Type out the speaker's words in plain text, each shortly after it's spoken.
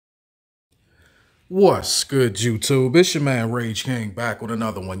What's good, YouTube? It's your man Rage King back with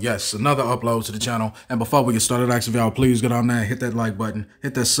another one. Yes, another upload to the channel. And before we get started, I ask if y'all please get on there, hit that like button,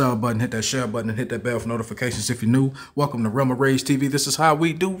 hit that sub button, hit that share button, and hit that bell for notifications if you're new. Welcome to Realm of Rage TV. This is how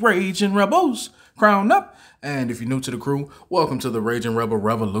we do Rage and Rebels. Crown up. And if you're new to the crew, welcome to the Rage and Rebel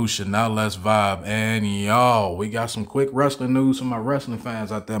Revolution. Now let's vibe. And y'all, we got some quick wrestling news from my wrestling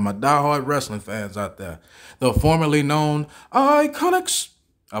fans out there, my diehard wrestling fans out there. The formerly known IICONICS.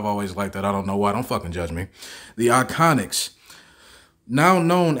 I've always liked that. I don't know why. Don't fucking judge me. The IICONICS, now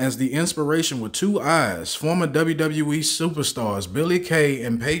known as the Inspiration with two eyes, former WWE superstars Billy Kay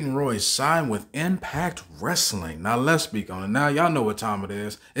and Peyton Royce signed with Impact Wrestling. Now let's speak on it. Now y'all know what time it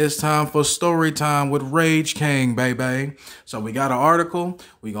is. It's time for story time with Rage King, baby. So we got an article.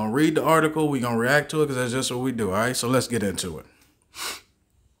 We're going to read the article. We're going to react to it because that's just what we do. All right. So let's get into it.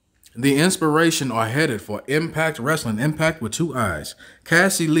 The Inspiration are headed for Impact Wrestling, Impact with two eyes.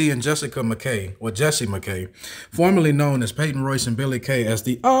 Cassie Lee and Jessica McKay, or Jessie McKay, formerly known as Peyton Royce and Billy Kay as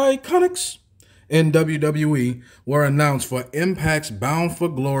the IICONICS in WWE, were announced for Impact's Bound for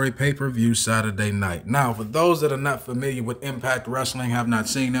Glory pay-per-view Saturday night. Now, for those that are not familiar with Impact Wrestling, have not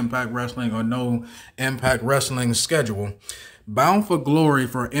seen Impact Wrestling, or know Impact Wrestling's schedule, Bound for Glory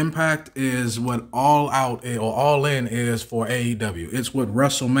for Impact is what All Out or All In is for AEW. It's what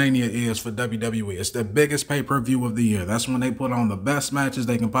WrestleMania is for WWE. It's the biggest pay-per-view of the year. That's when they put on the best matches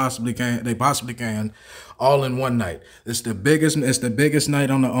they possibly can, all in one night. It's the biggest night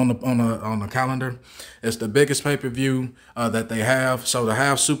on the calendar. It's the biggest pay-per-view that they have. So to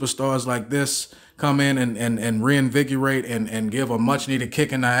have superstars like this come in and reinvigorate and give a much needed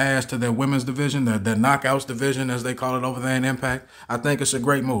kick in the ass to their women's division, their knockouts division, as they call it over there in Impact. I think it's a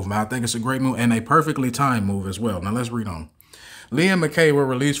great move, man. I think it's a great move and a perfectly timed move as well. Now let's read on. Lee and McKay were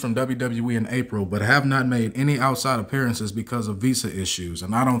released from WWE in April, but have not made any outside appearances because of visa issues.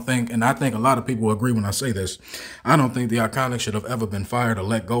 And I think a lot of people agree when I say this, I don't think the IICONICS should have ever been fired or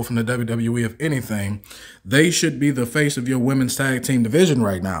let go from the WWE. If anything, they should be the face of your women's tag team division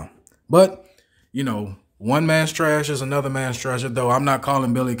right now. But you know, one man's trash is another man's treasure, though I'm not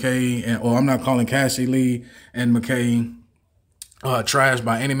calling Billy Kay or I'm not calling Cassie Lee and McKay trash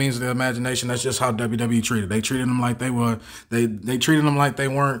by any means of the imagination. That's just how WWE treated. They treated them like they treated them like they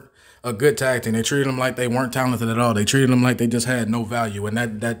weren't a good tag team. They treated them like they weren't talented at all. They treated them like they just had no value. And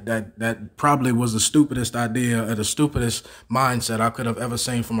that probably was the stupidest idea or the stupidest mindset I could have ever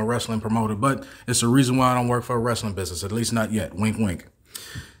seen from a wrestling promoter. But it's the reason why I don't work for a wrestling business, at least not yet. Wink, wink.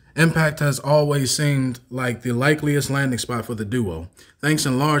 Impact has always seemed like the likeliest landing spot for the duo, thanks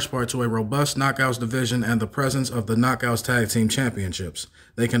in large part to a robust Knockouts division and the presence of the Knockouts Tag Team Championships.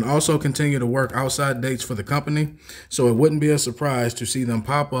 They can also continue to work outside dates for the company, so it wouldn't be a surprise to see them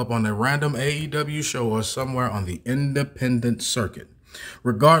pop up on a random AEW show or somewhere on the independent circuit.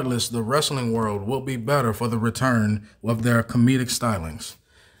 Regardless, the wrestling world will be better for the return of their comedic stylings.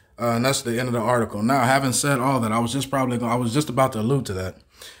 And that's the end of the article. Now, having said all that, I was just about to allude to that.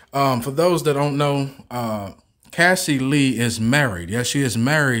 For those that don't know, Cassie Lee is married. Yes, she is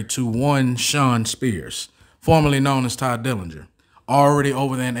married to one Sean Spears, formerly known as Ty Dillinger, already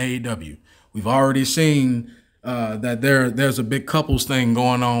over there in AEW. We've already seen that there's a big couples thing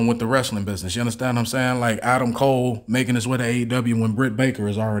going on with the wrestling business. You understand what I'm saying? Like Adam Cole making his way to AEW when Britt Baker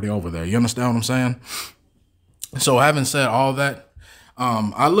is already over there. You understand what I'm saying? So having said all that,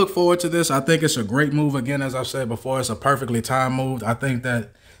 I look forward to this. I think it's a great move. Again, as I've said before, it's a perfectly timed move. I think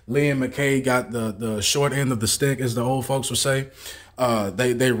that Lee and McKay got the short end of the stick, as the old folks would say.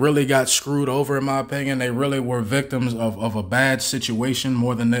 They really got screwed over, in my opinion. They really were victims of a bad situation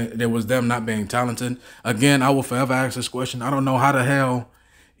more than there was them not being talented. Again, I will forever ask this question. I don't know how the hell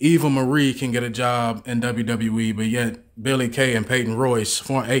Eva Marie can get a job in WWE, but yet Billy Kay and Peyton Royce,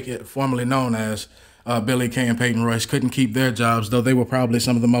 formerly known as Billy Kay and Peyton Royce, couldn't keep their jobs, though they were probably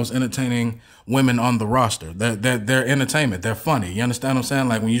some of the most entertaining women on the roster. They're entertainment. They're funny. You understand what I'm saying?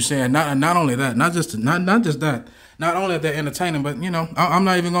 Like when you say not only that, not just that, not only are they entertaining, but you know, I'm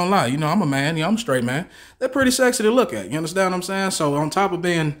not even gonna lie. You know, I'm a man. You know, I'm a straight man. They're pretty sexy to look at. You understand what I'm saying? So on top of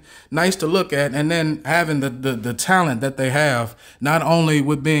being nice to look at, and then having the talent that they have, not only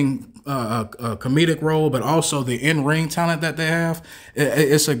with being a comedic role, but also the in-ring talent that they have,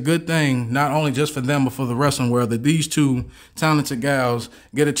 it's a good thing, not only just for them, but for the wrestling world, that these two talented gals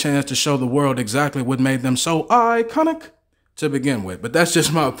get a chance to show the world exactly what made them so iconic to begin with. But that's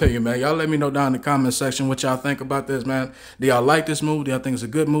just my opinion, man. Y'all let me know down in the comment section what y'all think about this, man. Do y'all like this move? Do y'all think it's a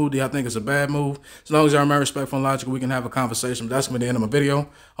good move? Do y'all think it's a bad move? As long as y'all remain respectful and logical, we can have a conversation. But that's going to be the end of my video.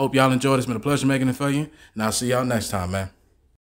 Hope y'all enjoyed. It's been a pleasure making it for you. And I'll see y'all next time, man.